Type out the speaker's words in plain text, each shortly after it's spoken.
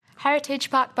Heritage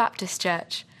Park Baptist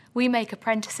Church. We make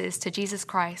apprentices to Jesus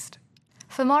Christ.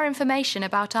 For more information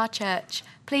about our church,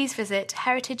 please visit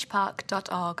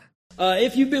heritagepark.org.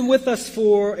 If you've been with us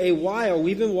for a while,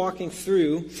 we've been walking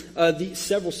through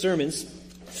several sermons,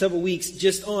 several weeks,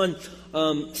 just on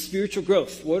spiritual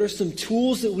growth. What are some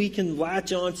tools that we can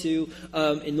latch onto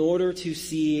in order to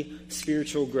see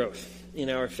spiritual growth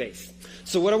in our faith?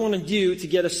 So what I want to do to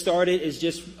get us started is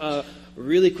just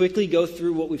really quickly go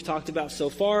through what we've talked about so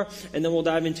far, and then we'll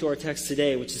dive into our text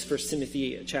today, which is 1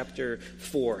 Timothy chapter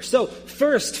 4. So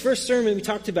first sermon we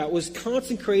talked about was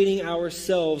consecrating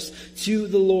ourselves to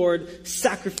the Lord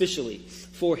sacrificially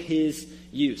for His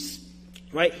use.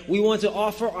 Right? We want to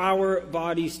offer our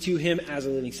bodies to Him as a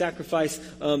living sacrifice.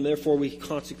 Therefore, we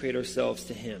consecrate ourselves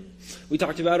to Him. We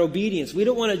talked about obedience. We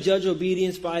don't want to judge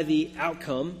obedience by the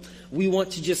outcome. We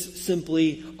want to just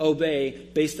simply obey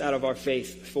based out of our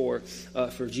faith for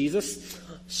Jesus.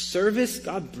 Service,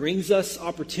 God brings us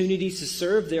opportunities to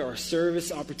serve. There are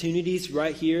service opportunities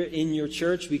right here in your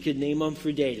church. We could name them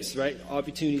for days, right?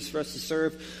 Opportunities for us to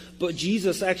serve. But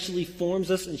Jesus actually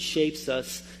forms us and shapes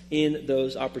us in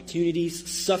those opportunities.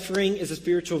 Suffering is a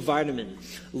spiritual vitamin.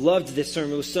 Loved this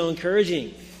sermon. It was so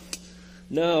encouraging.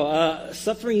 No,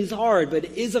 suffering is hard, but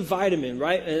it is a vitamin,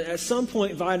 right? And at some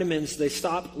point, vitamins, they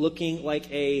stop looking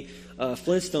like a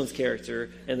Flintstones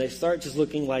character, and they start just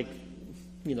looking like,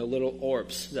 little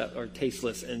orbs that are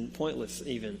tasteless and pointless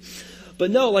even.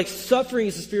 But no, like suffering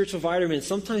is a spiritual vitamin.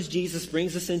 Sometimes Jesus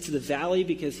brings us into the valley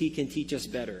because He can teach us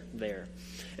better there.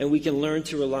 And we can learn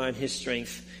to rely on His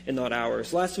strength and not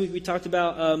ours. Last week we talked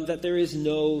about that there is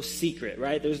no secret,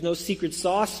 right? There's no secret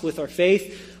sauce with our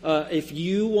faith. If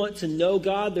you want to know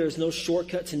God, there's no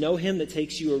shortcut to know Him that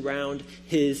takes you around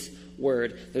His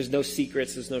Word. There's no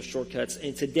secrets, there's no shortcuts.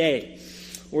 And today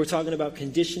we're talking about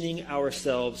conditioning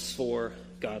ourselves for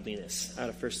godliness out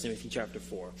of 1 Timothy chapter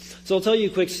 4. So I'll tell you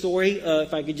a quick story,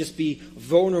 if I could just be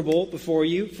vulnerable before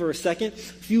you for a second. A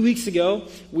few weeks ago,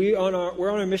 we're on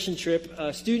our mission trip,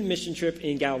 student mission trip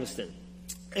in Galveston.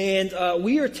 And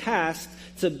we are tasked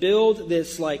to build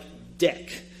this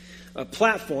deck, a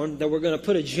platform that we're going to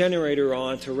put a generator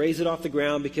on to raise it off the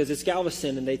ground because it's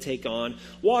Galveston and they take on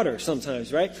water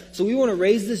sometimes, right? So we want to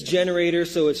raise this generator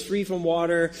so it's free from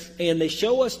water, and they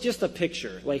show us just a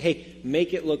picture, like, hey,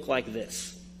 make it look like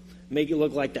this. Make it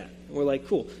look like that. And we're like,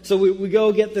 cool. So we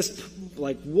go get this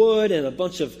wood and a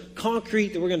bunch of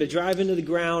concrete that we're going to drive into the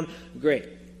ground. Great.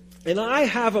 And I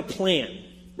have a plan,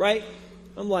 right?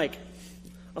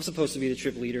 I'm supposed to be the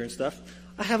trip leader and stuff.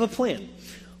 I have a plan.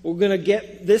 We're going to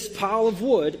get this pile of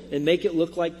wood and make it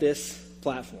look like this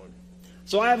platform.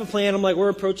 So I have a plan. I'm like, we're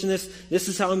approaching this. This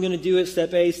is how I'm going to do it.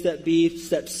 Step A, step B,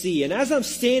 step C. And as I'm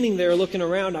standing there looking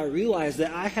around, I realize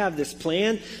that I have this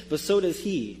plan, but so does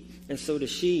he, and so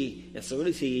does she, and so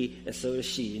does he, and so does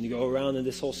she. And you go around in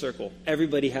this whole circle.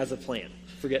 Everybody has a plan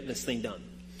for getting this thing done.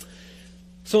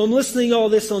 So I'm listening to all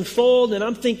this unfold, and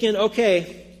I'm thinking,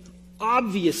 okay,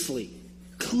 obviously,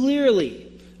 clearly,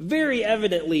 very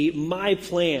evidently, my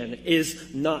plan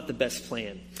is not the best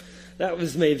plan. That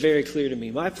was made very clear to me.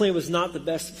 My plan was not the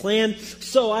best plan,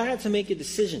 so I had to make a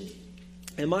decision.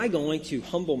 Am I going to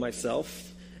humble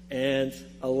myself and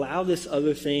allow this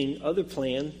other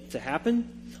plan to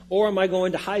happen? Or am I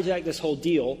going to hijack this whole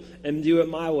deal and do it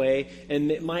my way, and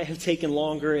it might have taken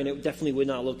longer, and it definitely would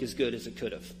not look as good as it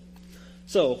could have?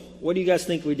 So, what do you guys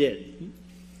think we did?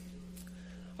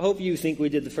 I hope you think we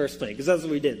did the first plan, because that's what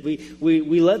we did.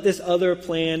 We let this other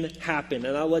plan happen,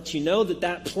 and I'll let you know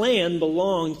that plan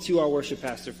belonged to our worship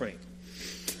pastor, Frank.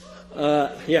 So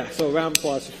a round of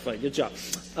applause for Frank. Good job.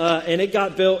 And it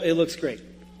got built. It looks great.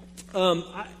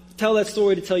 I tell that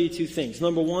story to tell you two things.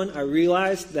 Number one, I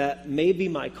realized that maybe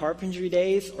my carpentry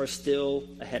days are still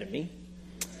ahead of me.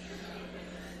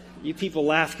 You people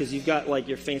laugh because you've got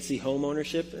your fancy home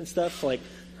ownership and stuff.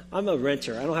 I'm a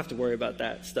renter. I don't have to worry about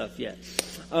that stuff yet.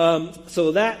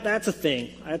 So that's a thing.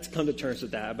 I had to come to terms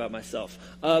with that about myself.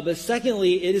 But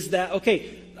secondly, it is that,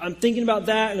 I'm thinking about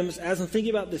that, and as I'm thinking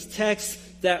about this text,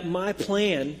 that my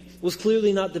plan was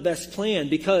clearly not the best plan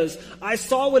because I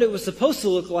saw what it was supposed to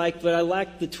look like, but I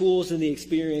lacked the tools and the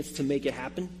experience to make it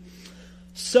happen.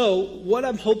 So what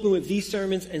I'm hoping with these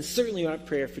sermons, and certainly my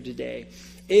prayer for today,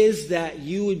 is that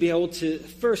you would be able to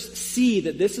first see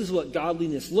that this is what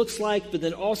godliness looks like, but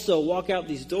then also walk out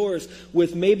these doors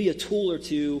with maybe a tool or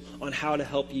two on how to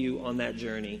help you on that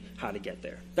journey, how to get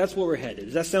there. That's where we're headed.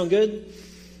 Does that sound good?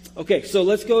 Okay, so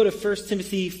let's go to 1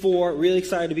 Timothy 4. Really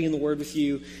excited to be in the Word with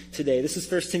you today. This is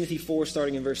 1 Timothy 4,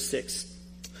 starting in verse 6.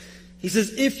 He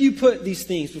says, if you put these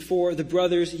things before the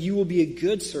brothers, you will be a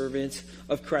good servant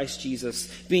of Christ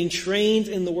Jesus, being trained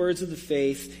in the words of the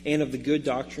faith and of the good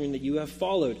doctrine that you have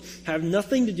followed. Have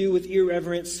nothing to do with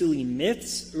irreverent, silly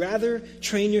myths. Rather,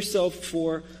 train yourself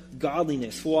for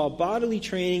godliness. For while bodily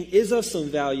training is of some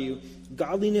value,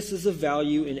 godliness is of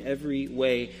value in every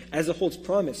way, as it holds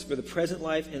promise for the present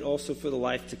life and also for the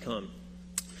life to come.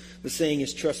 The saying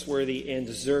is trustworthy and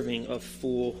deserving of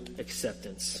full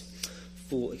acceptance.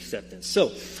 Full acceptance.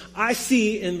 So, I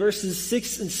see in verses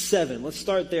 6 and 7, let's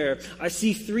start there. I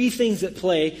see three things at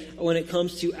play when it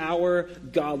comes to our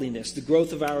godliness, the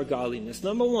growth of our godliness.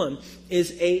 Number one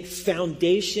is a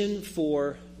foundation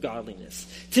for godliness.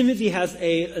 Timothy has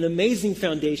an amazing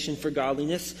foundation for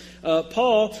godliness.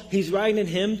 Paul, he's writing a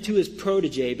hymn to his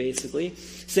protege, basically,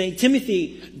 saying,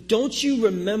 Timothy, don't you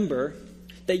remember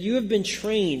that you have been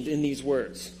trained in these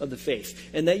words of the faith,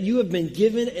 and that you have been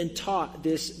given and taught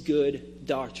this good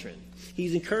doctrine?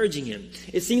 He's encouraging him.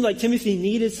 It seemed like Timothy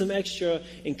needed some extra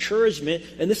encouragement,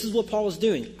 and this is what Paul is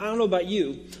doing. I don't know about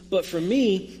you, but for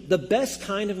me, the best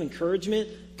kind of encouragement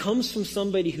comes from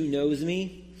somebody who knows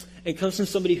me, and comes from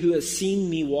somebody who has seen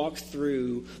me walk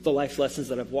through the life lessons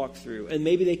that I've walked through. And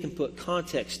maybe they can put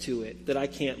context to it that I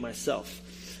can't myself.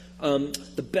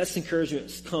 The best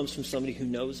encouragement comes from somebody who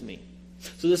knows me.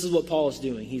 So this is what Paul is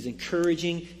doing. He's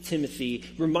encouraging Timothy,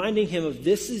 reminding him of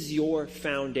this is your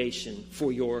foundation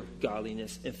for your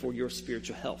godliness and for your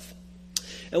spiritual health.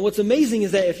 And what's amazing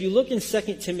is that if you look in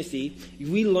 2 Timothy,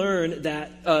 we learn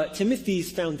that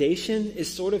Timothy's foundation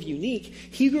is sort of unique.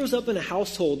 He grows up in a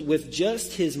household with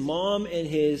just his mom and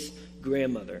his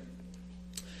grandmother.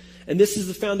 And this is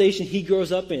the foundation he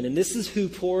grows up in. And this is who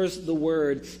pours the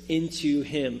word into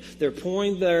him. They're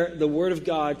pouring the word of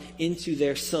God into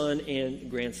their son and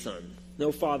grandson.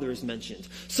 No father is mentioned.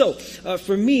 So,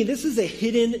 for me, this is a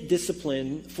hidden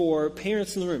discipline for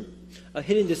parents in the room. A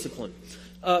hidden discipline.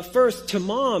 First, to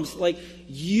moms,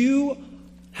 you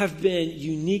have been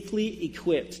uniquely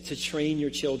equipped to train your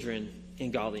children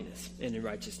in godliness and in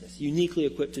righteousness. Uniquely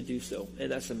equipped to do so.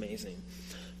 And that's amazing.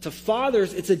 To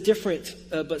fathers, it's a different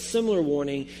but similar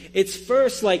warning. It's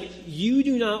first, you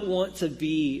do not want to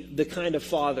be the kind of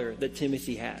father that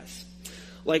Timothy has.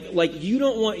 Like you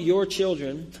don't want your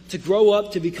children to grow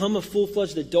up to become a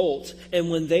full-fledged adult, and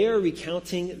when they are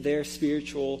recounting their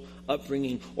spiritual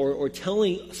upbringing or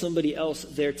telling somebody else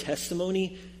their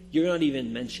testimony, you're not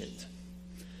even mentioned.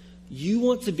 You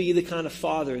want to be the kind of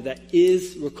father that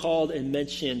is recalled and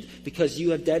mentioned because you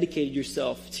have dedicated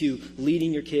yourself to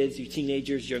leading your kids, your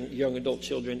teenagers, young adult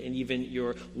children, and even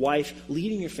your wife,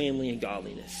 leading your family in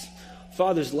godliness.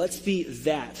 Fathers, let's be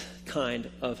that kind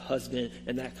of husband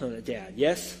and that kind of dad.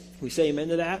 Yes? Can we say amen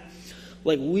to that?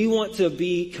 We want to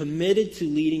be committed to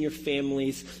leading your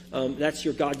families. That's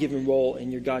your God-given role and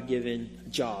your God-given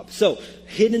job. So,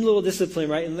 hidden little discipline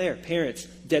right in there. Parents,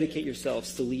 dedicate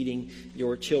yourselves to leading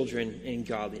your children in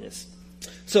godliness.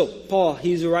 So, Paul,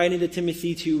 he's writing to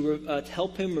Timothy to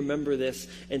help him remember this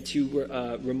and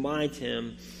to remind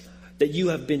him that you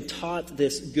have been taught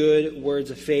this good words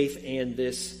of faith and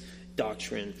this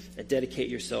doctrine, and dedicate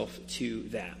yourself to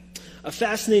that. A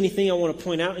fascinating thing I want to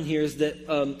point out in here is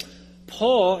that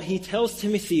Paul, he tells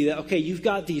Timothy that, okay, you've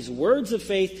got these words of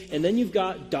faith, and then you've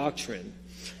got doctrine.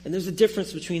 And there's a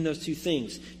difference between those two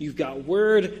things. You've got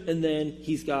word, and then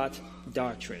he's got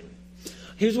doctrine.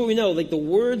 Here's what we know. The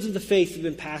words of the faith have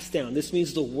been passed down. This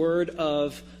means the word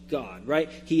of God, right?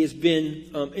 He has been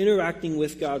interacting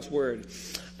with God's word.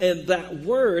 And that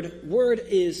word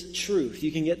is truth.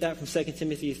 You can get that from 2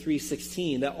 Timothy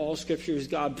 3:16, that all scripture is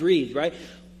God-breathed, right?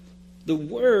 The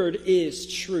word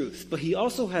is truth, but he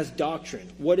also has doctrine.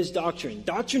 What is doctrine?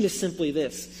 Doctrine is simply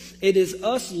this. It is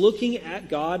us looking at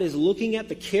God, is looking at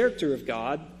the character of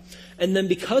God, and then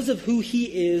because of who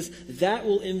he is, that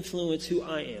will influence who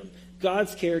I am.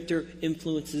 God's character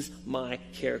influences my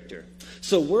character.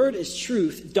 So word is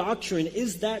truth. Doctrine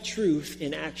is that truth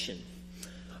in action.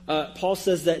 Paul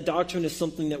says that doctrine is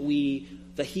something that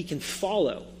he can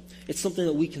follow. It's something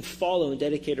that we can follow and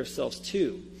dedicate ourselves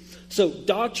to. So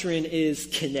doctrine is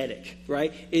kinetic,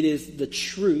 right? It is the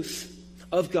truth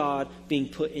of God being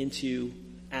put into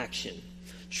action.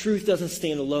 Truth doesn't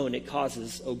stand alone. It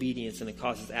causes obedience and it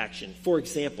causes action. For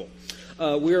example,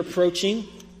 we're approaching,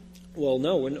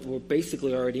 we're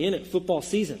basically already in it, football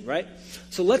season, right?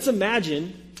 So let's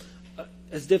imagine,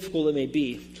 as difficult it may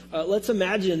be, let's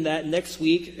imagine that next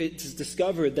week it's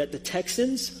discovered that the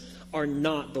Texans are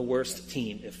not the worst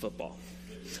team in football.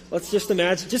 Let's just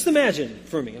imagine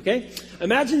for me, okay?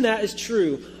 Imagine that is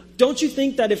true. Don't you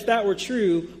think that if that were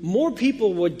true, more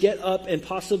people would get up and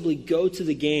possibly go to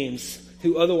the games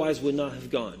who otherwise would not have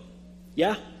gone?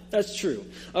 Yeah? That's true.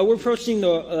 We're approaching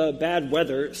the bad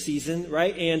weather season,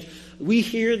 right? And we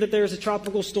hear that there's a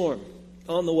tropical storm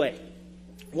on the way.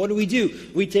 What do?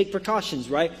 We take precautions,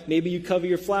 right? Maybe you cover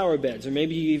your flower beds, or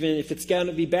maybe you even, if it's going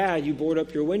to be bad, you board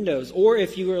up your windows. Or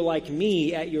if you were like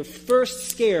me, at your first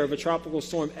scare of a tropical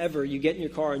storm ever, you get in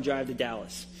your car and drive to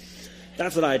Dallas.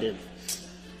 That's what I did.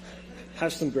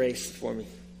 Have some grace for me.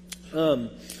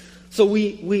 So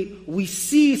we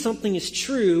see something is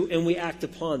true and we act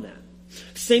upon that.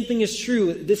 Same thing is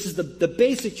true. This is the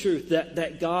basic truth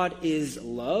that God is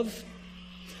love.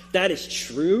 That is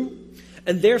true.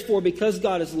 And therefore, because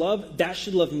God is love, that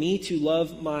should love me to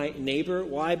love my neighbor.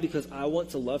 Why? Because I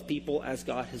want to love people as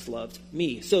God has loved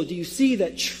me. So do you see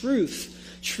that truth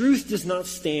does not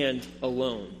stand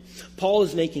alone? Paul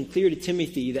is making clear to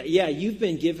Timothy that, yeah, you've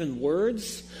been given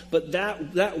words, but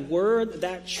that word,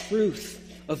 that truth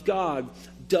of God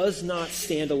does not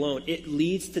stand alone. It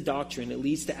leads to doctrine, it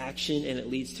leads to action, and it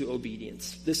leads to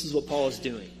obedience. This is what Paul is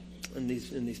doing in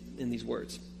these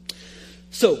words.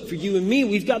 So, for you and me,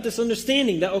 we've got this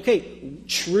understanding that, okay,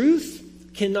 truth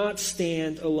cannot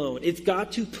stand alone. It's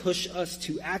got to push us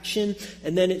to action,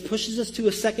 and then it pushes us to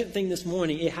a second thing this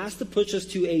morning. It has to push us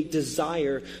to a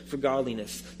desire for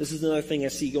godliness. This is another thing I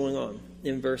see going on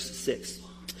in verse 6.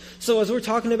 So, as we're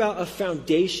talking about a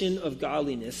foundation of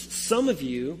godliness, some of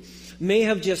you may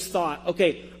have just thought,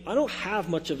 okay, I don't have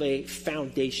much of a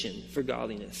foundation for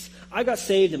godliness. I got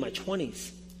saved in my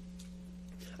 20s.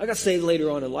 I got saved later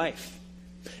on in life.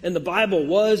 And the Bible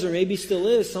was, or maybe still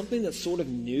is, something that's sort of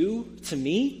new to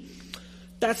me.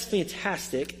 That's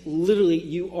fantastic. Literally,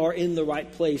 you are in the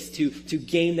right place to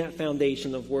gain that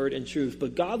foundation of word and truth.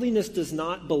 But godliness does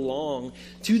not belong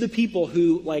to the people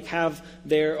who have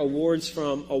their awards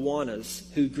from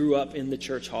Awanas, who grew up in the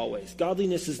church hallways.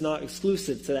 Godliness is not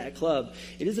exclusive to that club.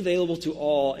 It is available to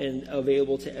all and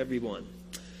available to everyone.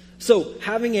 So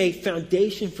having a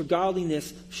foundation for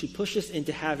godliness should push us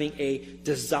into having a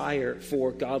desire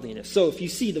for godliness. So if you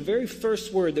see the very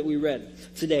first word that we read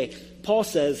today, Paul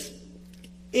says,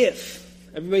 if.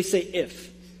 Everybody say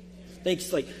if.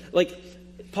 Thanks.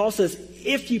 Paul says,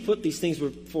 if you put these things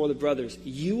before the brothers,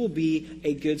 you will be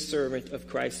a good servant of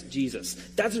Christ Jesus.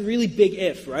 That's a really big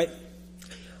if, right?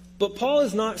 But Paul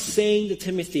is not saying to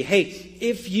Timothy, hey,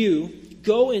 if you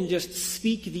go and just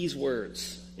speak these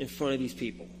words in front of these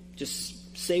people,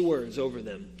 just say words over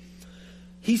them.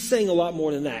 He's saying a lot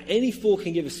more than that. Any fool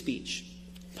can give a speech.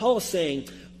 Paul is saying,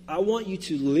 I want you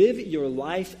to live your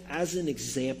life as an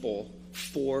example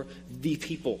for the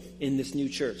people in this new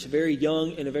church. A very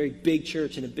young and a very big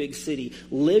church in a big city.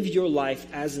 Live your life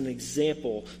as an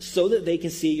example so that they can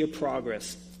see your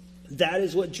progress. That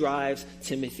is what drives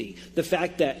Timothy. The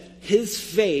fact that his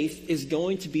faith is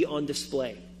going to be on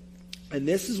display. And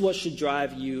this is what should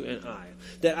drive you and I.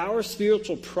 That our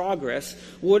spiritual progress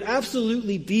would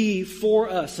absolutely be for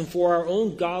us and for our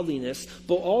own godliness,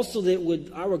 but also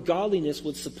that our godliness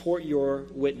would support your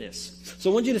witness. So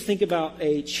I want you to think about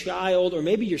a child, or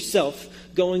maybe yourself,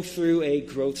 going through a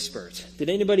growth spurt. Did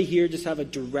anybody here just have a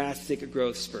drastic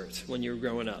growth spurt when you were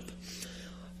growing up?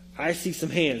 I see some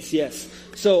hands, yes.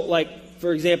 So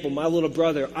for example, my little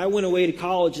brother, I went away to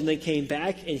college and then came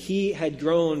back, and he had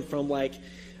grown from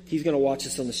he's going to watch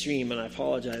this on the stream, and I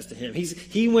apologize to him.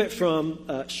 He went from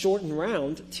short and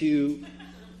round to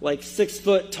 6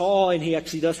 foot tall, and he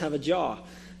actually does have a jaw.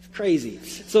 It's crazy.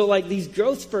 So these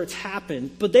growth spurts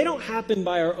happen, but they don't happen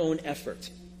by our own effort.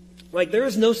 There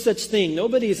is no such thing.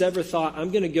 Nobody has ever thought,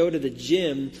 I'm going to go to the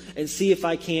gym and see if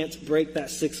I can't break that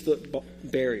 6 foot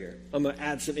barrier. I'm going to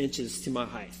add some inches to my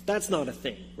height. That's not a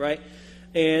thing, right?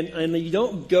 And you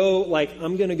don't go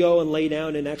I'm going to go and lay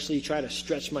down and actually try to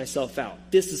stretch myself out.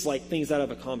 This is things out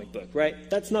of a comic book, right?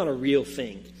 That's not a real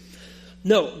thing.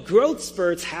 No, growth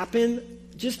spurts happen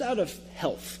just out of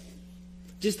health.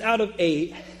 Just out of a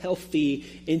healthy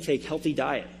intake, healthy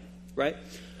diet, right?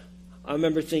 I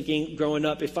remember thinking growing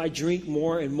up, if I drink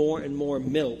more and more and more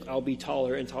milk, I'll be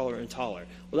taller and taller and taller.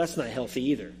 Well, that's not healthy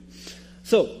either.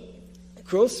 So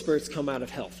growth spurts come out of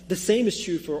health. The same is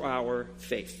true for our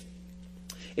faith.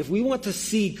 If we want to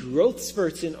see growth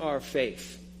spurts in our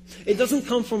faith, it doesn't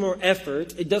come from our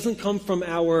effort. It doesn't come from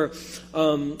our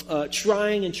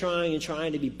trying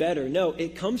to be better. No,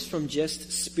 it comes from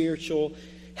just spiritual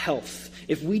health.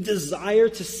 If we desire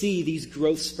to see these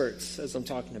growth spurts, as I'm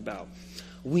talking about,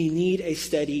 we need a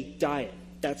steady diet.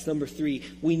 That's number 3.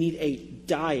 We need a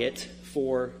diet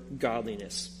for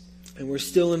godliness. And we're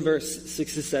still in verse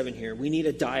 6 to 7 here. We need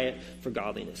a diet for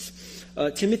godliness.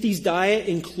 Timothy's diet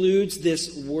includes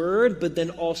this word, but then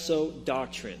also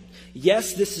doctrine.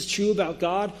 Yes, this is true about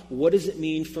God. What does it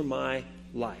mean for my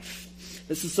life?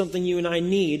 This is something you and I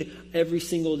need every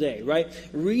single day, right?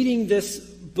 Reading this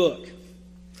book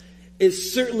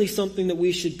is certainly something that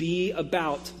we should be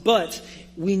about, but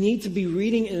we need to be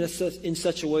reading in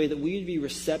such a way that we would be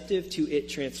receptive to it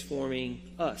transforming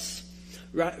us.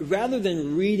 Rather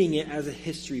than reading it as a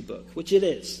history book, which it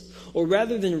is, or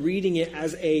rather than reading it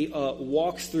as a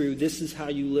walk through, this is how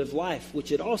you live life,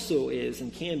 which it also is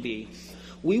and can be,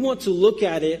 we want to look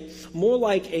at it more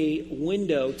like a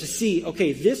window to see,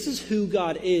 okay, this is who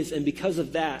God is, and because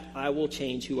of that, I will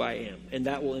change who I am, and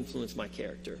that will influence my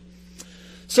character.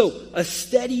 So, a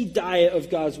steady diet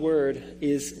of God's Word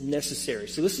is necessary.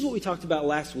 So this is what we talked about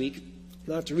last week.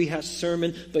 Not to rehash the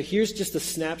sermon, but here's just a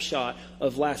snapshot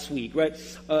of last week, right?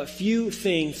 A few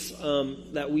things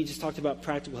that we just talked about,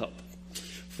 practical help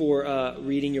for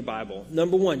reading your Bible.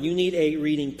 Number one, you need a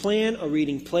reading plan, a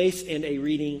reading place, and a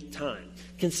reading time.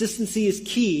 Consistency is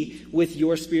key with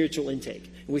your spiritual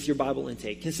intake, with your Bible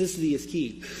intake. Consistency is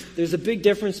key. There's a big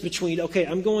difference between, okay,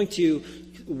 I'm going to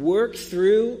work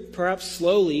through, perhaps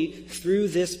slowly, through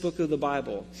this book of the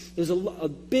Bible. There's a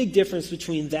big difference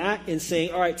between that and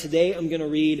saying, all right, today I'm going to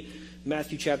read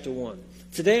Matthew chapter 1.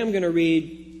 Today I'm going to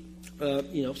read,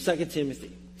 2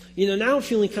 Timothy. Now I'm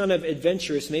feeling kind of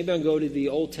adventurous. Maybe I'll go to the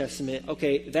Old Testament.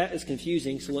 Okay, that is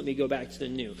confusing, so let me go back to the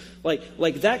New.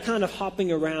 Like that kind of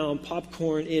hopping around,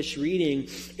 popcorn-ish reading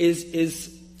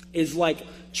is like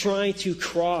trying to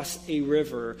cross a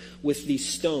river with these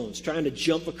stones, trying to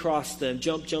jump across them,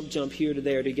 jump here to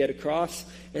there to get across.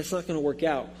 And it's not going to work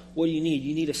out. What do you need?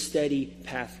 You need a steady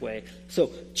pathway.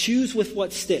 So choose with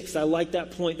what sticks. I like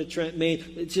that point that Trent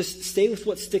made. Just stay with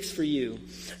what sticks for you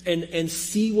and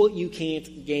see what you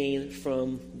can't gain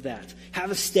from that.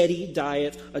 Have a steady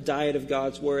diet, a diet of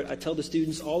God's Word. I tell the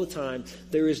students all the time,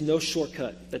 there is no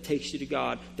shortcut that takes you to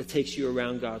God, that takes you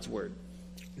around God's Word.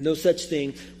 No such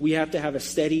thing. We have to have a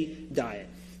steady diet.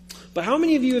 But how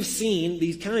many of you have seen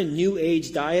these kind of new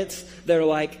age diets that are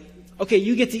like, okay,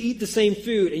 you get to eat the same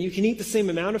food and you can eat the same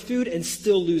amount of food and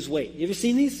still lose weight? You ever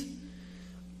seen these?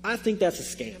 I think that's a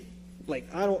scam.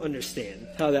 I don't understand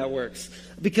how that works.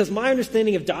 Because my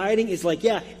understanding of dieting is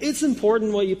it's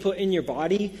important what you put in your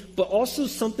body, but also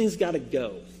something's got to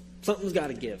go. Something's got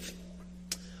to give.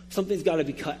 Something's got to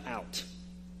be cut out.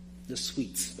 The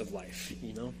sweets of life,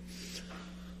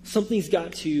 Something's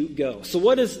got to go. So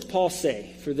what does Paul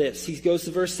say for this? He goes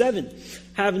to verse 7.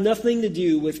 Have nothing to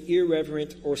do with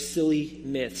irreverent or silly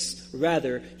myths.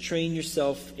 Rather, train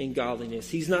yourself in godliness.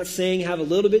 He's not saying have a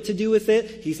little bit to do with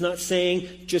it. He's not saying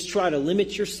just try to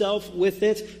limit yourself with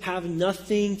it. Have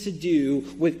nothing to do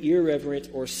with irreverent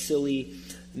or silly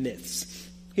myths.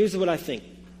 Here's what I think.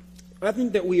 I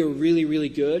think that we are really, really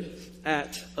good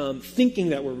at thinking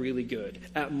that we're really good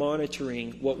at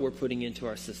monitoring what we're putting into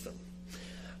our system.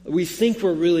 We think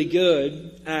we're really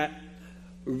good at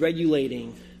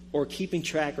regulating or keeping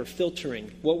track or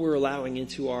filtering what we're allowing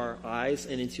into our eyes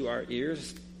and into our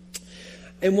ears.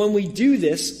 And when we do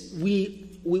this, we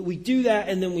do that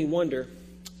and then we wonder,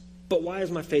 but why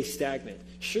is my faith stagnant?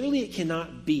 Surely it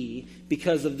cannot be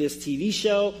because of this TV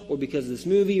show or because of this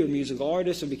movie or musical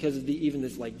artist or because of even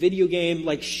this video game.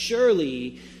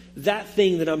 Surely that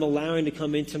thing that I'm allowing to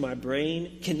come into my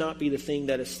brain cannot be the thing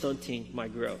that is stunting my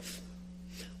growth.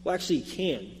 Well, actually, it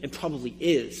can and probably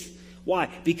is. Why?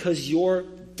 Because your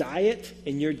diet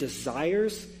and your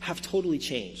desires have totally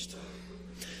changed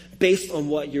based on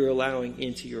what you're allowing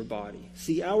into your body.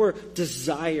 See, our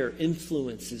desire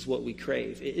influences what we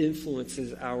crave. It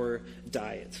influences our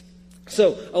diet.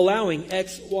 So allowing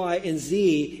X, Y, and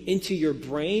Z into your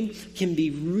brain can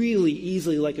be really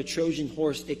easily like a Trojan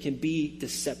horse. It can be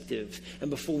deceptive. And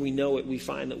before we know it, we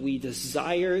find that we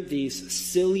desire these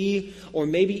silly or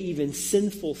maybe even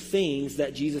sinful things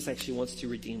that Jesus actually wants to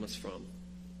redeem us from.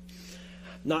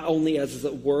 Not only as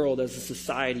a world, as a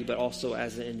society, but also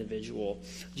as an individual.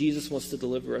 Jesus wants to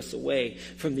deliver us away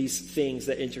from these things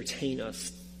that entertain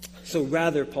us. So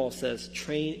rather, Paul says,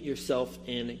 train yourself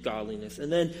in godliness.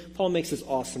 And then Paul makes this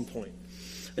awesome point.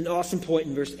 An awesome point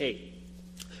in verse 8.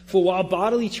 For while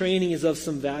bodily training is of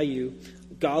some value,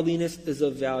 godliness is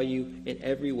of value in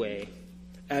every way,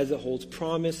 as it holds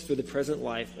promise for the present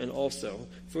life and also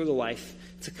for the life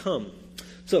to come.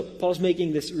 So Paul's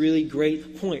making this really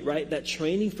great point, right? That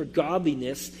training for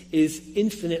godliness is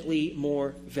infinitely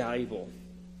more valuable.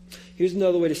 Here's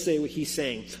another way to say what he's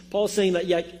saying. Paul's saying that,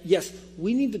 yes,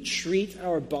 we need to treat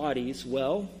our bodies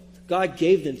well. God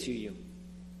gave them to you.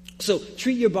 So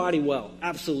treat your body well.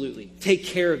 Absolutely. Take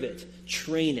care of it.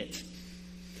 Train it.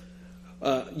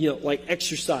 Like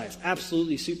exercise.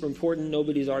 Absolutely super important.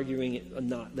 Nobody's arguing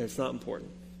that it's not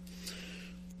important.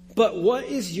 But what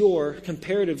is your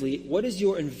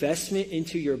investment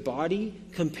into your body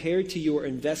compared to your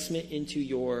investment into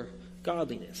your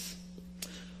godliness?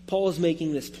 Paul is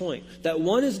making this point, that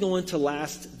one is going to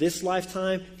last this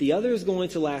lifetime, the other is going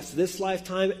to last this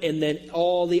lifetime, and then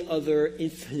all the other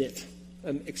infinite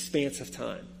expanse of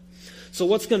time. So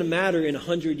what's going to matter in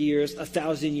 100 years,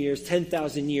 1,000 years,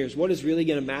 10,000 years? What is really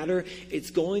going to matter?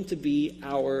 It's going to be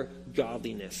our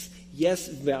godliness. Yes,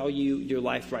 value your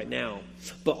life right now,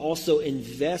 but also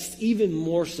invest even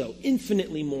more so,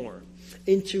 infinitely more,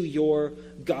 into your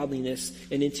godliness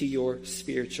and into your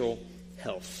spiritual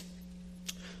health.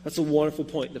 That's a wonderful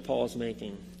point that Paul is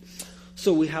making.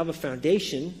 So we have a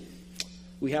foundation,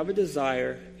 we have a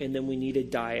desire, and then we need a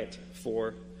diet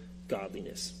for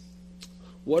godliness.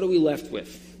 What are we left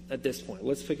with at this point?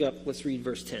 Let's read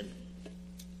verse 10.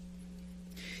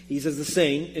 He says the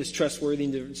saying is trustworthy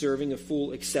and deserving of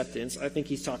full acceptance. I think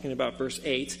he's talking about verse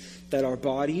 8, that our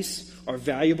bodies are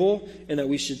valuable and that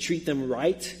we should treat them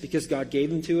right because God gave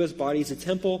them to us. Body is a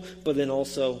temple, but then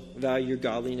also value your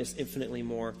godliness infinitely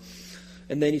more.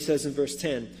 And then he says in verse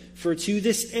 10, for to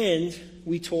this end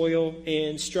we toil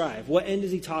and strive. What end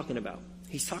is he talking about?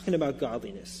 He's talking about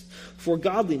godliness. For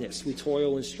godliness we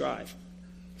toil and strive,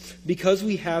 because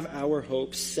we have our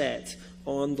hope set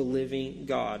on the living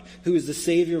God, who is the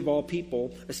Savior of all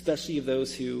people, especially of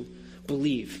those who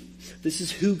believe. This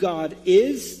is who God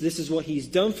is. This is what he's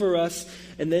done for us.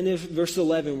 And then in verse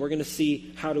 11, we're going to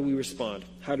see, how do we respond?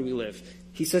 How do we live?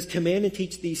 He says, command and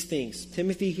teach these things.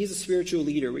 Timothy, he's a spiritual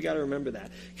leader. We got to remember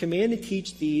that. Command and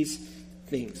teach these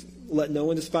things. Let no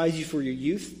one despise you for your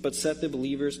youth, but set the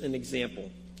believers an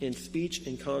example in speech,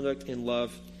 in conduct, in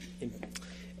love,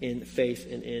 in faith,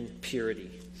 and in purity.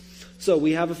 So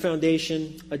we have a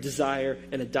foundation, a desire,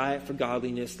 and a diet for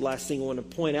godliness. The last thing I want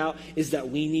to point out is that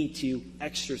we need to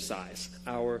exercise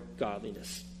our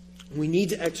godliness. We need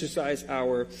to exercise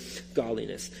our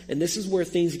godliness. And this is where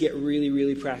things get really,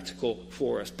 really practical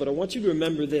for us. But I want you to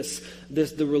remember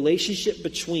the relationship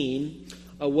between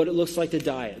what it looks like to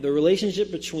diet. The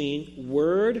relationship between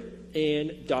word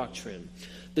and doctrine.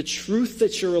 The truth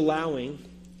that you're allowing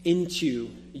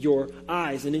into your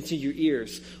eyes and into your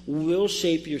ears will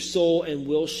shape your soul and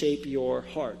will shape your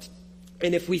heart.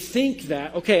 And if we think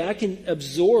that, okay, I can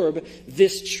absorb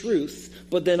this truth,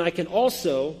 but then I can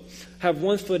also have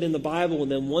one foot in the Bible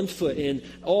and then one foot in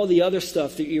all the other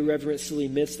stuff, the irreverent, silly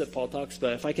myths that Paul talks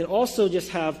about. If I can also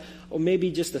just have, or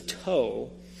maybe just a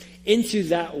toe into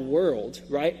that world,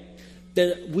 right?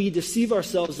 Then we deceive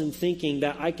ourselves in thinking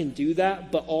that I can do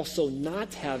that, but also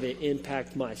not have it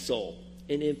impact my soul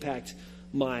and impact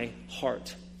my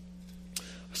heart.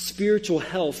 Spiritual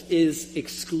health is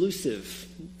exclusive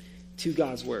to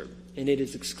God's word, and it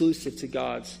is exclusive to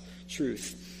God's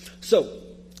truth. So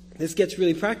this gets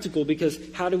really practical, because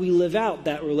how do we live out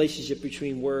that relationship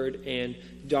between word and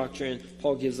doctrine?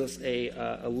 Paul gives us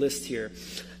a list here.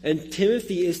 And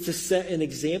Timothy is to set an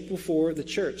example for the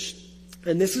church.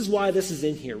 And this is why this is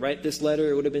in here, right? This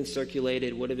letter would have been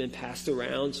circulated, would have been passed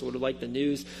around, sort of like the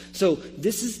news. So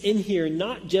this is in here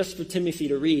not just for Timothy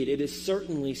to read. It is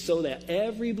certainly so that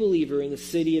every believer in the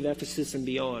city of Ephesus and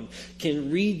beyond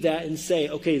can read that and say,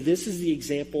 okay, this is the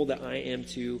example that I am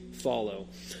to follow.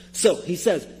 So he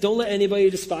says, don't let anybody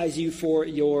despise you for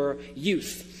your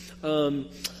youth.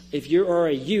 If you are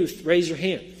a youth, raise your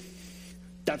hand.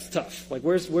 That's tough. Like,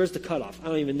 where's the cutoff? I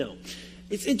don't even know.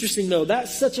 It's interesting, though.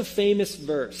 That's such a famous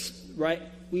verse, right?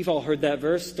 We've all heard that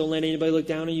verse. Don't let anybody look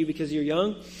down on you because you're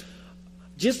young.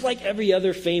 Just like every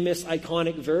other famous,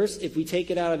 iconic verse, if we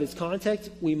take it out of its context,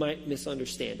 we might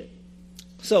misunderstand it.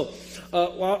 So,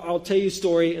 I'll tell you a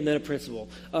story and then a principle.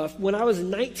 When I was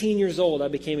 19 years old, I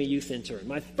became a youth intern.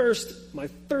 My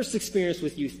first experience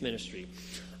with youth ministry.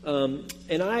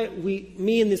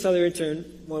 Me and this other intern,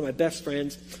 one of my best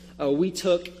friends, we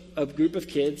took a group of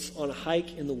kids on a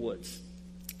hike in the woods.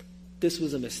 This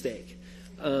was a mistake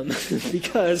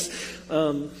because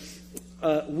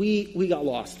we got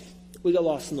lost. We got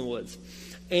lost in the woods,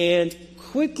 and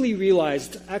quickly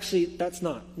realized, actually, that's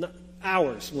not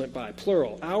hours went by,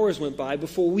 plural. Hours went by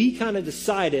before we kind of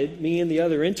decided, me and the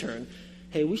other intern,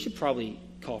 hey, we should probably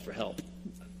call for help.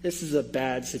 This is a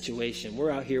bad situation.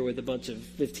 We're out here with a bunch of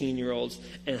 15-year-olds,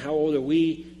 and how old are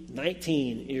we?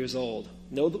 19 years old.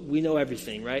 No, we know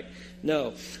everything, right?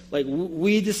 No. Like,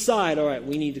 we decide, all right,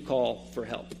 we need to call for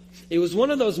help. It was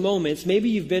one of those moments, maybe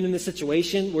you've been in a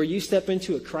situation where you step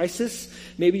into a crisis.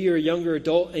 Maybe you're a younger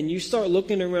adult, and you start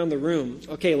looking around the room.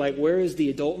 Okay, like, where is the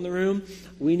adult in the room?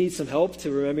 We need some help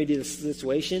to remedy the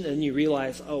situation. And you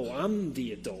realize, oh, I'm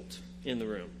the adult in the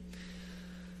room.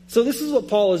 So this is what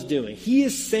Paul is doing. He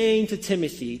is saying to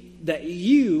Timothy that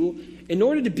you in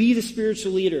order to be the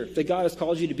spiritual leader that God has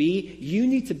called you to be, you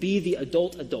need to be the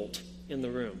adult in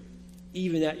the room,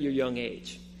 even at your young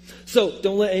age. So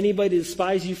don't let anybody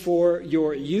despise you for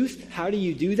your youth. How do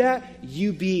you do that?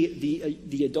 You be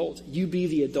the adult. You be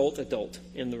the adult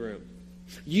in the room.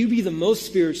 You be the most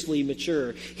spiritually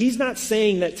mature. He's not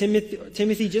saying that,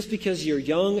 Timothy, just because you're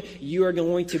young, you are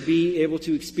going to be able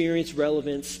to experience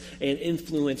relevance and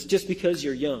influence just because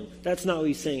you're young. That's not what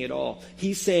he's saying at all.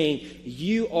 He's saying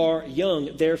you are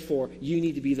young, therefore you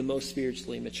need to be the most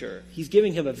spiritually mature. He's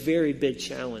giving him a very big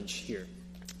challenge here.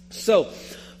 So,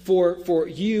 for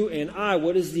you and I,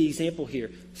 what is the example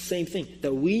here? Same thing,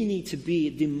 that we need to be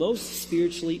the most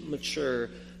spiritually mature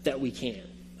that we can.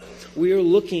 We are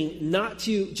looking not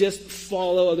to just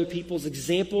follow other people's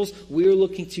examples. We are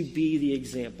looking to be the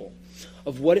example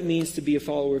of what it means to be a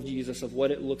follower of Jesus, of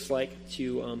what it looks like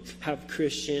to have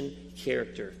Christian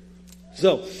character.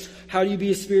 So, how do you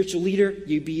be a spiritual leader?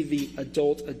 You be the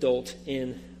adult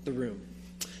in the room.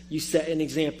 You set an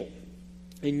example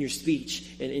in your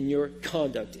speech and in your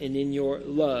conduct and in your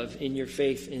love, in your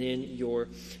faith and in your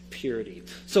purity.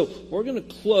 So, we're going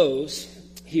to close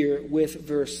here with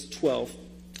verse 12.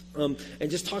 And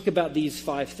just talk about these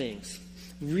 5 things.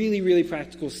 Really, really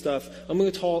practical stuff. I'm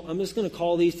just going to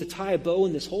call these, to tie a bow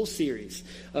in this whole series,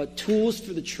 tools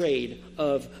for the trade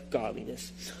of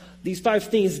godliness. These 5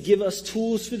 things give us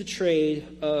tools for the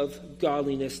trade of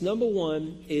godliness. Number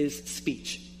 1 is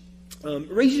speech.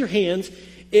 Raise your hands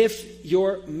if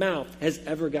your mouth has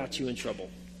ever got you in trouble.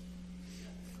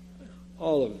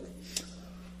 All of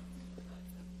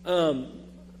them.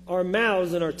 Our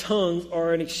mouths and our tongues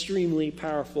are an extremely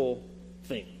powerful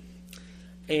thing.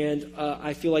 And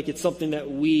I feel like it's something that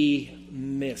we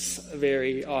miss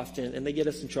very often, and they get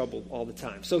us in trouble all the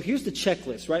time. So here's the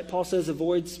checklist, right? Paul says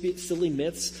avoid silly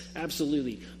myths,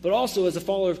 absolutely. But also as a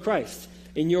follower of Christ,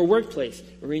 in your workplace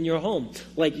or in your home,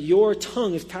 like your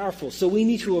tongue is powerful. So we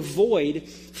need to avoid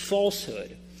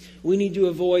falsehood. We need to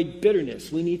avoid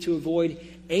bitterness. We need to avoid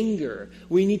anger.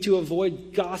 We need to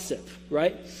avoid gossip,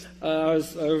 right? I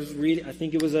was reading, I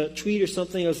think it was a tweet or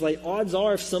something. I was like, odds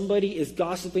are if somebody is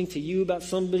gossiping to you about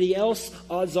somebody else,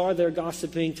 odds are they're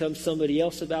gossiping to somebody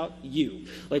else about you.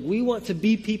 Like, we want to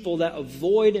be people that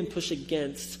avoid and push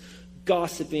against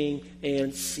gossiping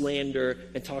and slander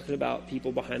and talking about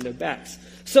people behind their backs.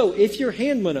 So if your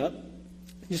hand went up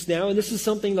just now, and this is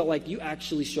something that like you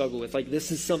actually struggle with, like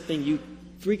this is something you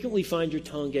frequently find your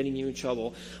tongue getting you in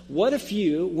trouble. What if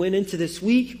you went into this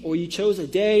week, or you chose a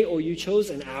day, or you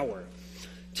chose an hour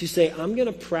to say, I'm going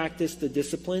to practice the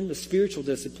discipline, the spiritual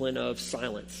discipline of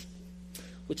silence,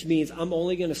 which means I'm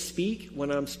only going to speak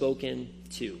when I'm spoken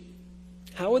to.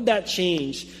 How would that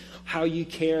change how you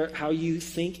care, how you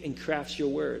think and craft your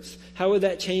words? How would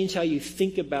that change how you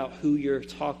think about who you're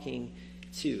talking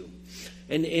to?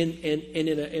 And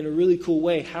in a really cool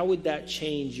way, how would that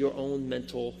change your own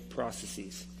mental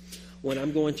processes? When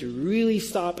I'm going to really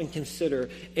stop and consider,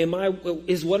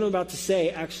 is what I'm about to say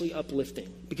actually uplifting?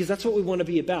 Because that's what we want to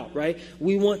be about, right?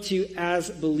 We want to, as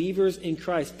believers in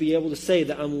Christ, be able to say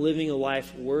that I'm living a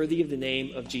life worthy of the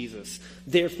name of Jesus.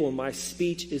 Therefore, my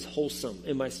speech is wholesome,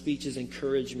 and my speech is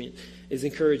encouraging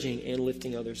and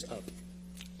lifting others up.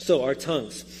 So, our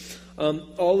tongues.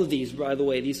 All of these, by the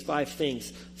way, these 5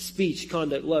 things, speech,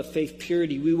 conduct, love, faith,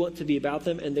 purity, we want to be about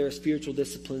them, and there are spiritual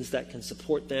disciplines that can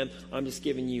support them. I'm just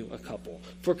giving you a couple.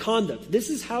 For conduct,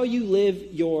 this is how you live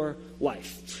your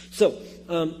life. So,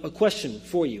 a question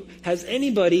for you. Has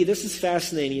anybody, this is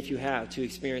fascinating if you have to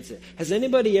experience it, has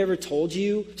anybody ever told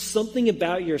you something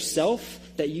about yourself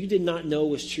that you did not know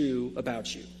was true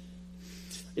about you?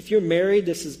 If you're married,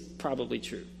 this is probably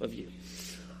true of you.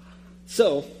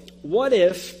 So, what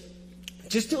if,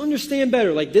 just to understand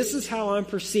better, like this is how I'm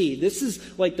perceived. This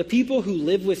is like the people who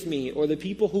live with me or the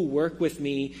people who work with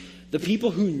me, the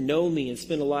people who know me and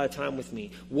spend a lot of time with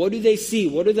me. What do they see?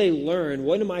 What do they learn?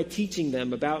 What am I teaching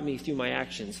them about me through my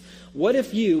actions? What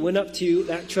if you went up to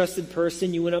that trusted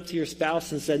person, you went up to your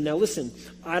spouse and said, now listen,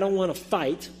 I don't want to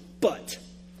fight, but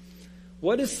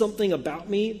what is something about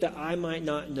me that I might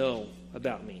not know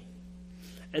about me?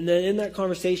 And then in that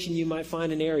conversation, you might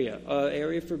find an area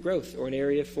for growth or an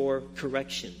area for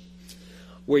correction,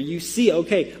 where you see,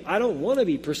 okay, I don't want to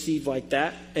be perceived like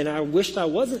that, and I wished I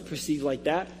wasn't perceived like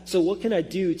that, so what can I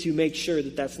do to make sure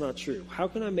that that's not true? How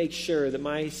can I make sure that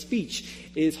my speech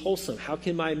is wholesome? How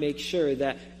can I make sure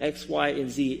that X, Y,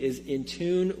 and Z is in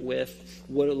tune with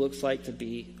what it looks like to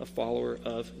be a follower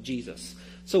of Jesus?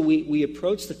 So we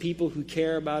approach the people who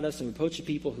care about us and we approach the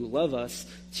people who love us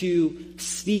to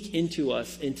speak into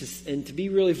us and to be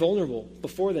really vulnerable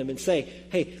before them and say,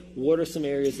 hey, what are some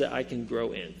areas that I can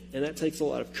grow in? And that takes a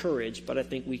lot of courage, but I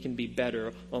think we can be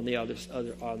better on the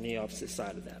opposite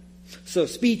side of that. So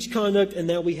speech, conduct, and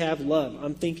now we have love.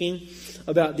 I'm thinking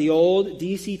about the old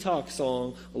DC Talk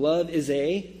song, Love is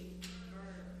a...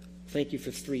 Thank you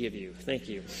for 3 of you. Thank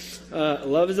you.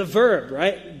 Love is a verb,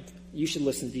 right? You should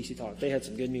listen to DC Talk. They had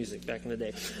some good music back in the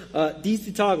day.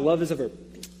 DC Talk, love is a verb.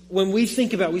 When we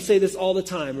think about, we say this all the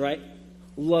time, right?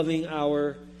 Loving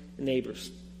our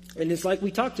neighbors. And it's like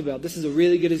we talked about. This is a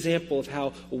really good example of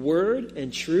how word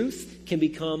and truth can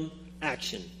become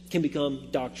action, can become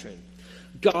doctrine.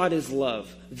 God is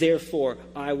love. Therefore,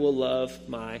 I will love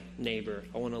my neighbor.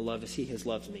 I want to love as he has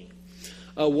loved me.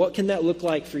 What can that look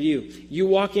like for you? You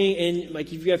walking in,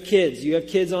 like if you have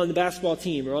kids on the basketball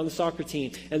team or on the soccer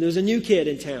team, and there's a new kid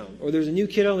in town, or there's a new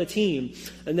kid on the team,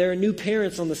 and there are new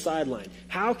parents on the sideline.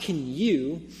 How can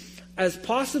you, as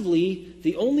possibly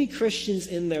the only Christians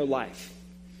in their life,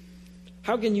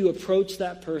 how can you approach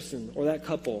that person or that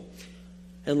couple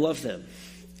and love them?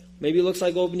 Maybe it looks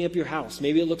like opening up your house.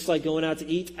 Maybe it looks like going out to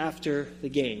eat after the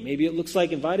game. Maybe it looks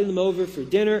like inviting them over for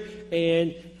dinner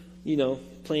and,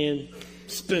 playing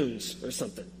spoons or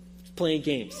something. Playing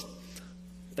games.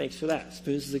 Thanks for that.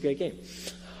 Spoons is a great game.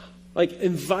 Like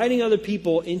inviting other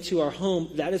people into our home,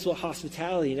 that is what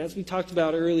hospitality, and as we talked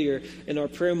about earlier in our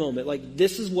prayer moment, like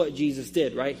this is what Jesus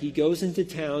did, right? He goes into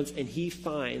towns and he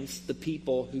finds the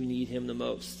people who need him the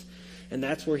most. And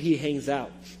that's where he hangs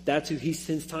out. That's who he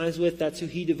spends time with. That's who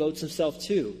he devotes himself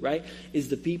to, right? Is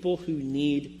the people who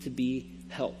need to be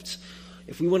helped.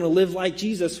 If we want to live like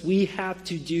Jesus, we have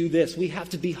to do this. We have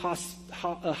to be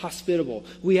hospitable.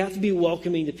 We have to be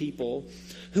welcoming to people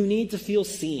who need to feel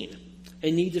seen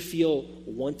and need to feel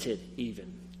wanted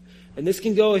even. And this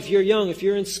can go if you're young, if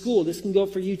you're in school. This can go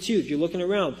for you too. If you're looking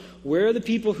around, where are the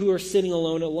people who are sitting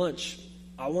alone at lunch?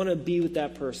 I want to be with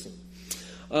that person.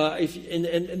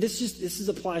 This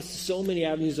applies to so many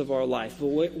avenues of our life. But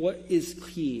what is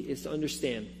key is to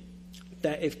understand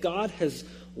that if God has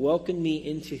welcomed me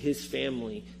into his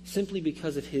family simply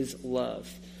because of his love,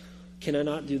 can I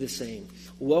not do the same?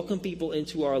 Welcome people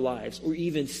into our lives or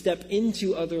even step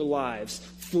into other lives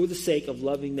for the sake of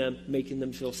loving them, making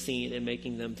them feel seen, and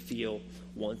making them feel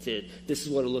wanted. This is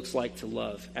what it looks like to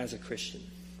love as a Christian.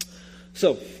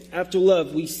 So, after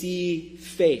love, we see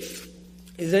faith.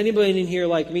 Is anybody in here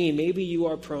like me? Maybe you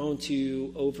are prone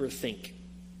to overthink.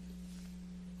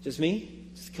 Just me?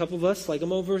 Just a couple of us? Like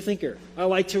I'm an overthinker. I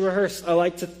like to rehearse. I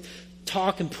like to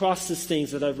talk and process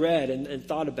things that I've read and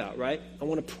thought about, right? I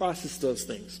want to process those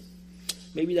things.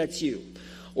 Maybe that's you.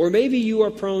 Or maybe you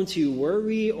are prone to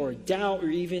worry or doubt or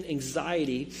even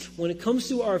anxiety when it comes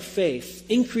to our faith,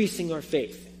 increasing our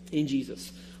faith in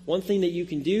Jesus. One thing that you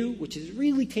can do, which is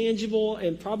really tangible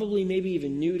and probably maybe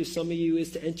even new to some of you,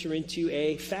 is to enter into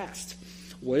a fast.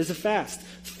 What is a fast?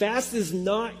 Fast is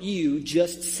not you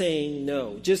just saying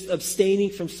no, just abstaining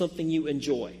from something you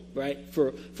enjoy, right?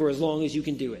 For as long as you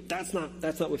can do it. That's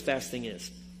not what fasting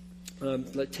is.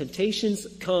 Temptations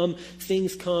come,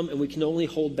 things come, and we can only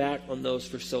hold back on those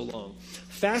for so long.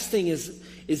 Fasting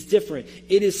is different.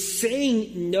 It is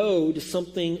saying no to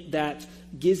something that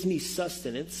gives me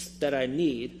sustenance that I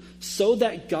need so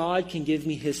that God can give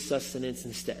me his sustenance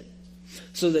instead.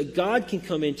 So that God can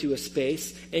come into a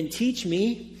space and teach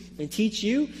me and teach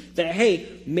you that,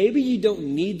 hey, maybe you don't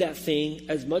need that thing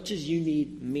as much as you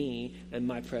need me and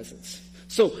my presence.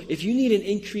 So if you need an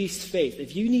increased faith,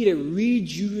 if you need a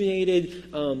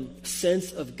rejuvenated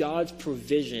sense of God's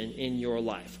provision in your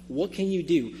life, what can you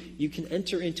do? You can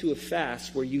enter into a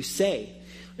fast where you say,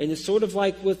 and it's sort of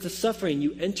like with the suffering,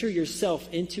 you enter yourself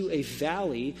into a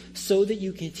valley so that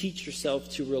you can teach yourself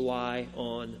to rely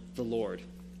on the Lord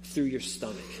through your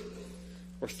stomach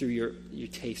or through your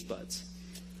taste buds.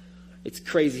 It's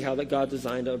crazy how that God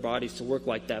designed our bodies to work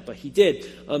like that, but he did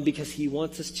because he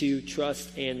wants us to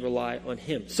trust and rely on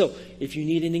him. So if you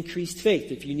need an increased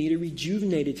faith, if you need a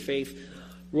rejuvenated faith,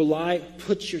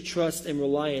 put your trust and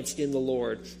reliance in the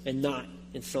Lord and not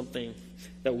in something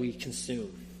that we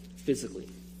consume physically.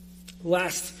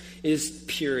 Last is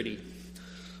purity.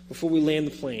 Before we land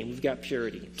the plane, we've got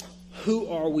purity. Who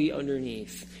are we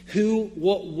underneath?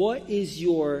 What is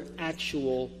your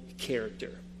actual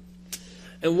character?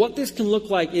 And what this can look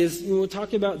like is when we're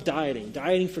talking about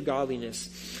dieting for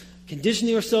godliness,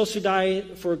 conditioning ourselves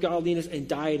for godliness and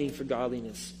dieting for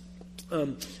godliness.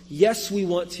 Yes, we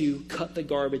want to cut the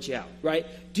garbage out, right?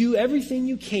 Do everything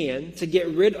you can to get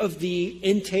rid of the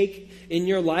intake in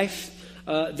your life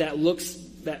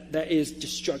that is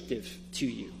destructive to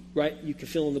you, right? You can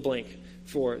fill in the blank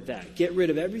for that. Get rid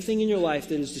of everything in your life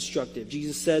that is destructive.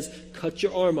 Jesus says, cut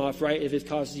your arm off, right, if it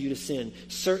causes you to sin.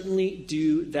 Certainly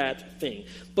do that thing.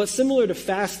 But similar to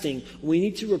fasting, we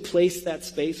need to replace that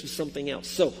space with something else.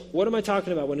 So what am I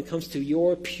talking about when it comes to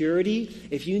your purity?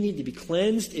 If you need to be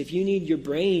cleansed, if you need your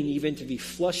brain even to be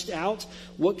flushed out,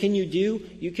 what can you do?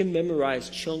 You can memorize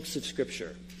chunks of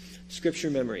Scripture.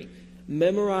 Scripture memory.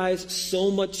 Memorize so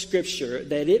much Scripture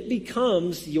that it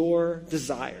becomes your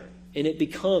desire. And it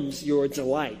becomes your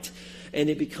delight, and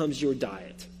it becomes your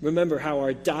diet. Remember how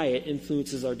our diet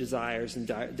influences our desires, and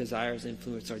desires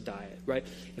influence our diet, right?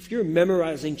 If you're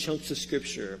memorizing chunks of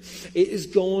Scripture, it is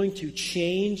going to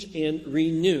change and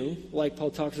renew, like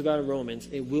Paul talks about in Romans.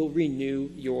 It will renew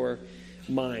your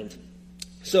mind.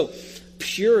 So,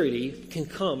 purity can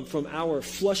come from our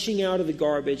flushing out of the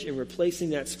garbage and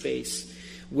replacing that space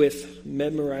with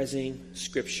memorizing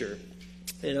Scripture.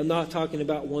 And I'm not talking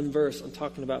about one verse. I'm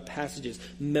talking about passages.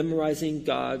 Memorizing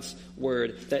God's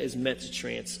word that is meant to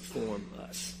transform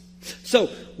us. So,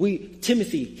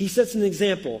 Timothy, he sets an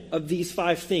example of these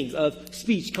 5 things of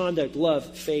speech, conduct,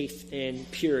 love, faith, and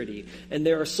purity. And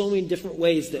there are so many different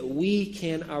ways that we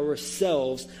can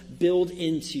ourselves build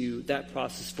into that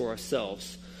process for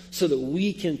ourselves so that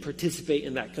we can participate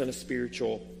in that kind of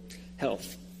spiritual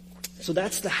health. So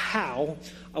that's the how.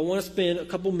 I want to spend a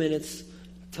couple minutes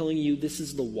telling you this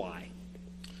is the why.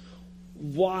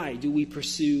 Why do we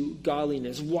pursue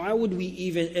godliness? Why would we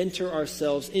even enter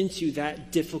ourselves into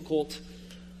that difficult,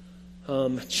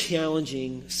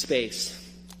 challenging space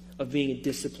of being a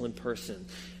disciplined person?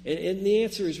 And the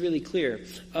answer is really clear.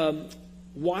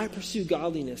 Why pursue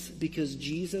godliness? Because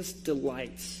Jesus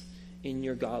delights in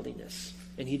your godliness.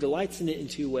 And he delights in it in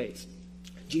 2 ways.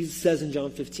 Jesus says in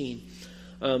John 15,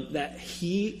 that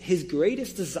his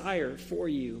greatest desire for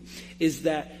you is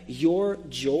that your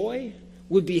joy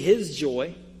would be his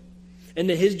joy, and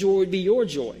that his joy would be your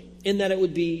joy, and that it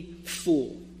would be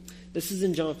full. This is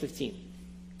in John 15.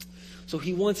 So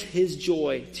he wants his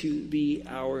joy to be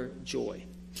our joy.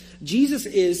 Jesus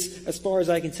is, as far as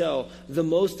I can tell, the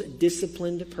most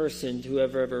disciplined person to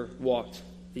have ever walked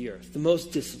the earth. The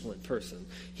most disciplined person.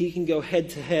 He can go head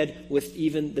to head with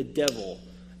even the devil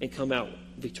and come out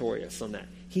victorious on that.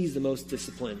 He's the most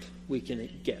disciplined we can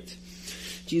get.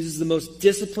 Jesus is the most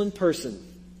disciplined person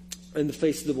in the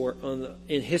face of the world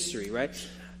in history, right?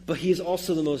 But he is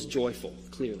also the most joyful,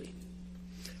 clearly.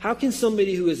 How can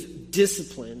somebody who is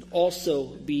disciplined also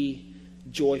be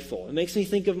joyful? It makes me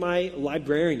think of my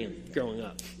librarian growing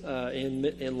up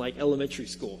in like elementary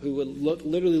school, who would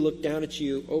literally look down at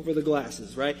you over the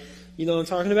glasses, right? You know what I'm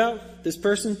talking about? This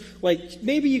person, like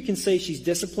maybe you can say she's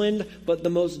disciplined, but the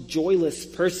most joyless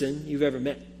person you've ever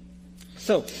met.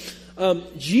 So,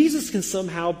 Jesus can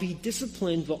somehow be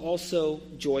disciplined, but also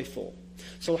joyful.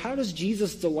 So how does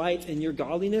Jesus delight in your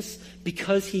godliness?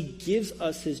 Because he gives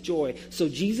us his joy. So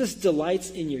Jesus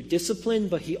delights in your discipline,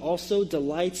 but he also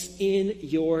delights in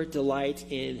your delight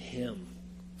in him.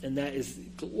 And that is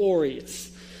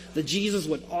glorious. That Jesus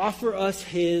would offer us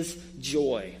his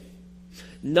joy.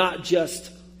 Not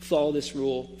just follow this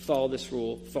rule, follow this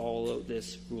rule, follow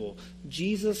this rule.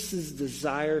 Jesus'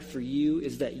 desire for you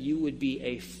is that you would be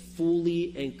a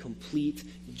fully and complete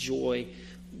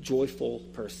joyful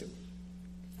person.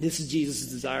 This is Jesus'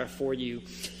 desire for you.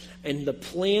 And the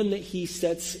plan that he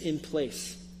sets in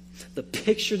place, the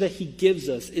picture that he gives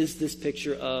us is this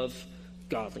picture of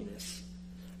godliness.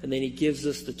 And then he gives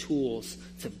us the tools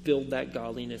to build that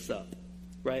godliness up,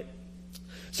 right?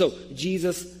 So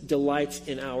Jesus delights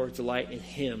in our delight in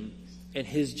him, and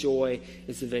his joy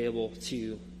is available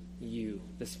to you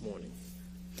this morning.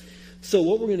 So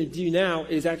what we're going to do now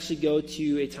is actually go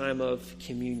to a time of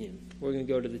communion. We're going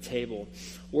to go to the table.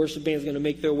 Worship band's going to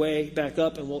make their way back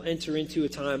up, and we'll enter into a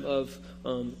time of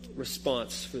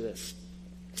response for this.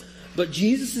 But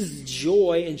Jesus'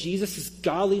 joy and Jesus'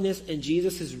 godliness and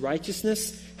Jesus'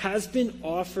 righteousness has been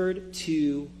offered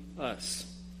to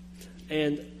us.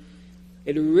 And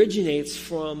it originates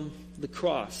from the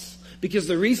cross. Because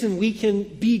the reason we can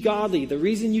be godly, the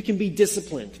reason you can be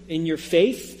disciplined in your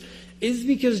faith is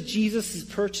because Jesus has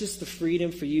purchased the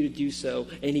freedom for you to do so,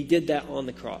 and he did that on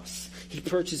the cross. He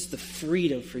purchased the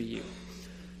freedom for you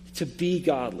to be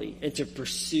godly and to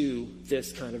pursue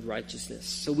this kind of righteousness.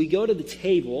 So we go to the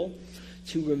table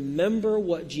to remember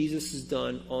what Jesus has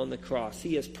done on the cross.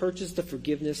 He has purchased the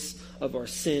forgiveness of our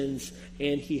sins,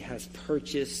 and he has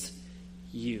purchased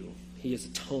you. He has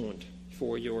atoned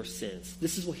for your sins.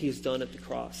 This is what he has done at the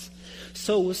cross.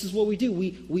 So this is what we do.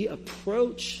 We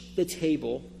approach the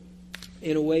table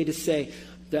in a way to say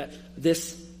that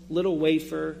this little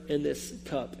wafer and this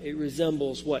cup, it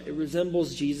resembles what? It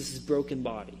resembles Jesus' broken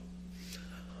body.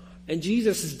 And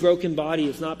Jesus' broken body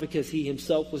is not because he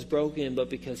himself was broken, but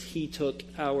because he took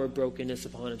our brokenness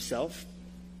upon himself.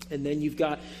 And then you've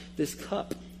got this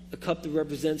cup, a cup that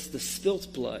represents the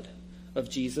spilt blood of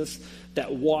Jesus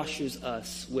that washes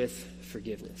us with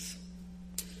forgiveness.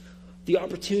 The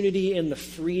opportunity and the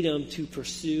freedom to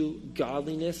pursue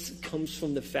godliness comes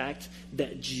from the fact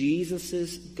that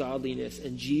Jesus' godliness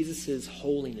and Jesus'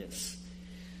 holiness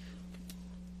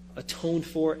atoned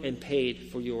for and paid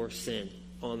for your sin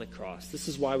on the cross. This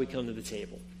is why we come to the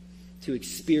table, to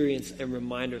experience and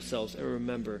remind ourselves and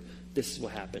remember this is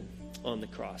what happened on the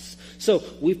cross. So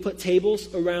we've put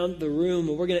tables around the room,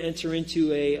 and we're going to enter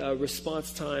into a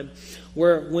response time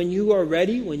where when you're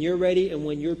ready, and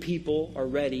when your people are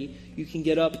ready, you can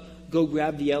get up, go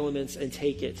grab the elements, and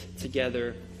take it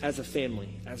together as a family,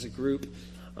 as a group,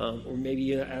 or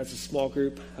maybe as a small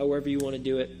group, however you want to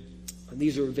do it. And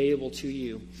these are available to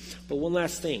you. But one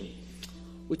last thing.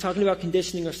 We're talking about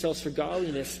conditioning ourselves for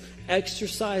godliness,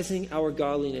 exercising our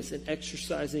godliness and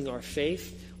exercising our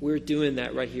faith. We're doing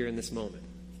that right here in this moment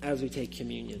as we take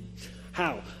communion.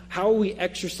 How? How are we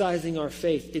exercising our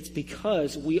faith? It's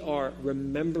because we are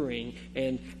remembering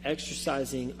and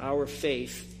exercising our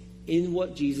faith in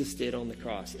what Jesus did on the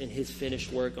cross, in his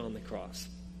finished work on the cross.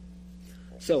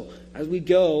 So as we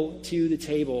go to the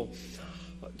table,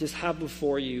 just have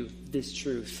before you this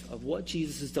truth of what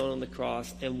Jesus has done on the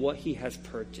cross and what he has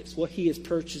purchased. What he has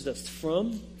purchased us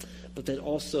from, but then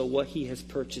also what he has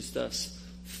purchased us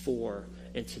for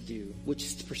and to do, which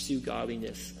is to pursue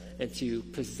godliness and to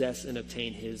possess and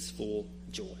obtain his full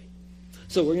joy.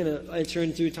 So we're going to enter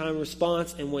into a time of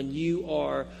response, and when you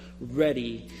are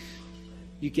ready,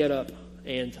 you get up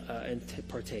and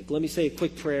partake. Let me say a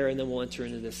quick prayer, and then we'll enter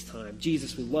into this time.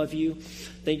 Jesus, we love you.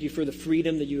 Thank you for the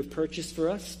freedom that you have purchased for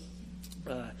us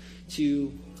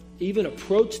to even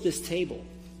approach this table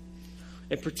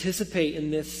and participate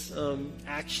in this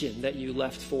action that you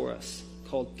left for us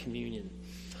called communion.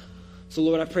 So,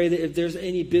 Lord, I pray that if there's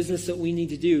any business that we need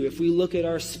to do, if we look at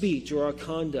our speech or our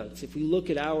conduct, if we look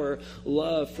at our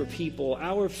love for people,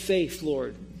 our faith,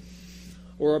 Lord,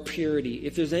 or our purity,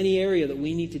 if there's any area that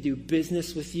we need to do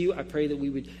business with you, I pray that we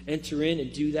would enter in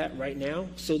and do that right now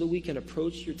so that we can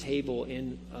approach your table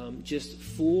in just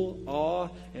full awe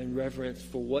and reverence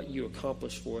for what you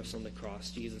accomplished for us on the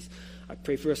cross, Jesus. I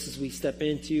pray for us as we step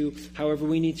into however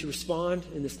we need to respond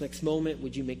in this next moment.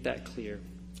 Would you make that clear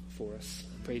for us?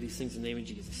 I pray these things in the name of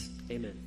Jesus. Amen.